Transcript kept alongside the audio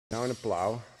Now in the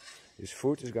plow, his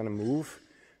foot is going to move.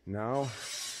 Now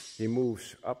he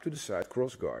moves up to the side,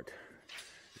 cross guard.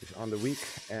 He's on the weak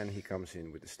and he comes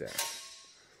in with the stab.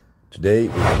 Today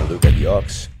we're going to look at the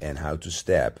ox and how to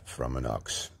stab from an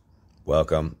ox.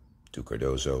 Welcome to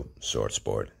Cardozo Sword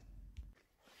Sport.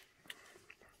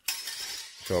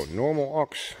 So normal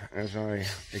ox, as I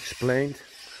explained,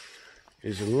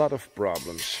 is a lot of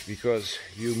problems because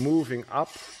you're moving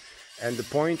up and the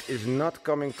point is not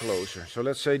coming closer. So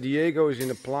let's say Diego is in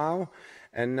a plow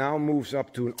and now moves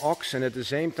up to an ox and at the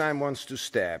same time wants to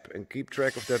stab, and keep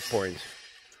track of that point.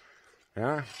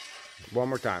 Yeah, one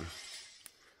more time.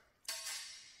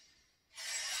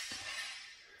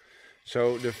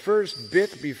 So the first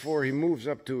bit before he moves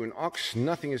up to an ox,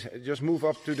 nothing is, just move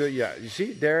up to the, yeah, you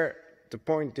see there, the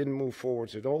point didn't move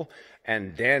forwards at all,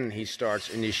 and then he starts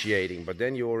initiating, but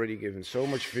then you already given so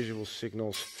much visual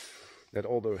signals that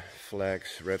all the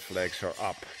flags, red flags, are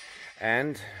up.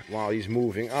 And while he's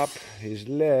moving up his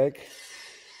leg,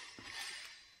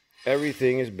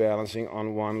 everything is balancing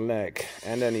on one leg,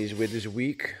 and then he's with his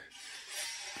weak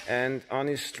and on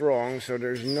his strong, so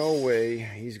there's no way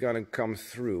he's gonna come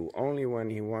through. Only when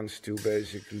he wants to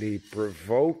basically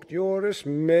provoke Joris,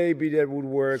 maybe that would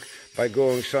work by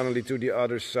going suddenly to the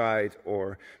other side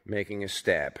or making a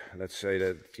stab. Let's say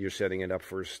that you're setting it up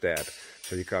for a stab.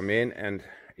 So you come in and,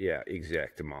 yeah,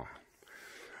 exactement.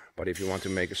 But if you want to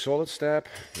make a solid stab,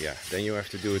 yeah, then you have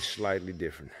to do it slightly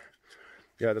different.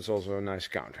 Yeah, that's also a nice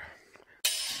counter.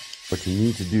 What you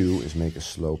need to do is make a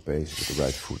slow pace with the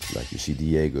right foot, like you see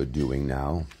Diego doing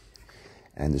now.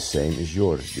 And the same as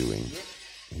Joris doing.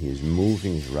 He is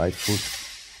moving his right foot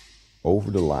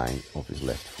over the line of his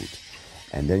left foot.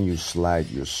 And then you slide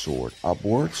your sword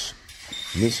upwards,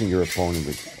 missing your opponent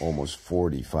with almost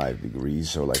 45 degrees.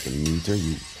 So like a meter,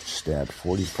 you stab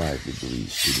 45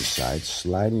 degrees to the side,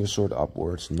 sliding your sword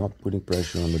upwards, not putting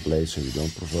pressure on the blade so you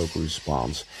don't provoke a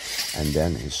response. And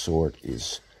then his sword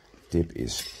tip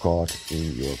is caught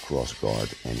in your cross guard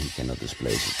and he cannot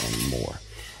displace it anymore.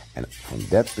 And from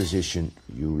that position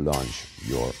you launch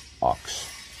your ox.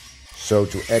 So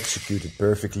to execute it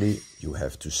perfectly, you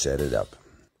have to set it up.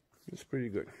 It's pretty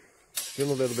good.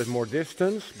 Still a little bit more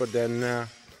distance, but then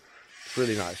it's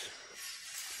really nice.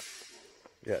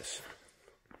 Yes.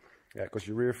 Yeah, because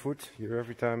your rear foot, you're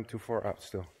every time too far out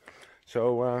still.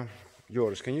 So,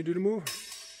 Joris, can you do the move?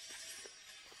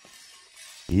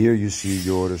 Here you see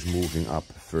Joris moving up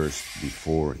first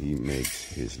before he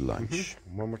makes his lunge.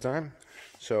 One more time.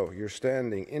 So you're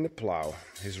standing in the plow.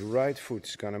 His right foot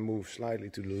is gonna move slightly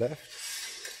to the left.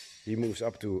 He moves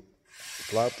up to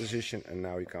plow position and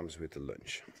now he comes with the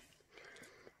lunge.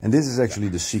 And this is actually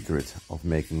the secret of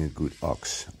making a good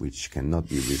ox, which cannot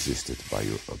be resisted by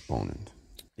your opponent.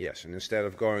 Yes, and instead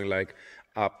of going like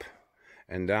up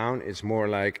and down, it's more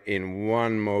like in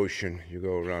one motion you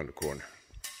go around the corner.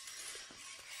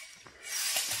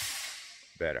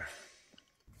 Better.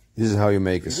 This is how you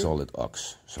make a solid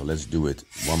ox. So let's do it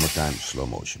one more time, slow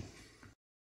motion.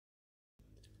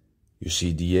 You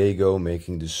see Diego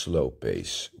making the slow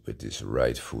pace with his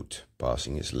right foot,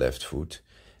 passing his left foot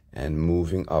and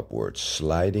moving upwards,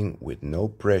 sliding with no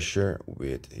pressure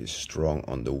with his strong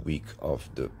on the weak of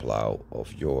the plow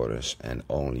of Joris, and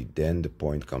only then the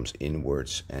point comes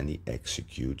inwards and he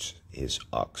executes his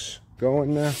ox. Go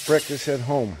and practice at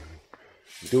home,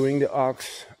 doing the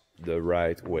ox the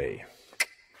right way.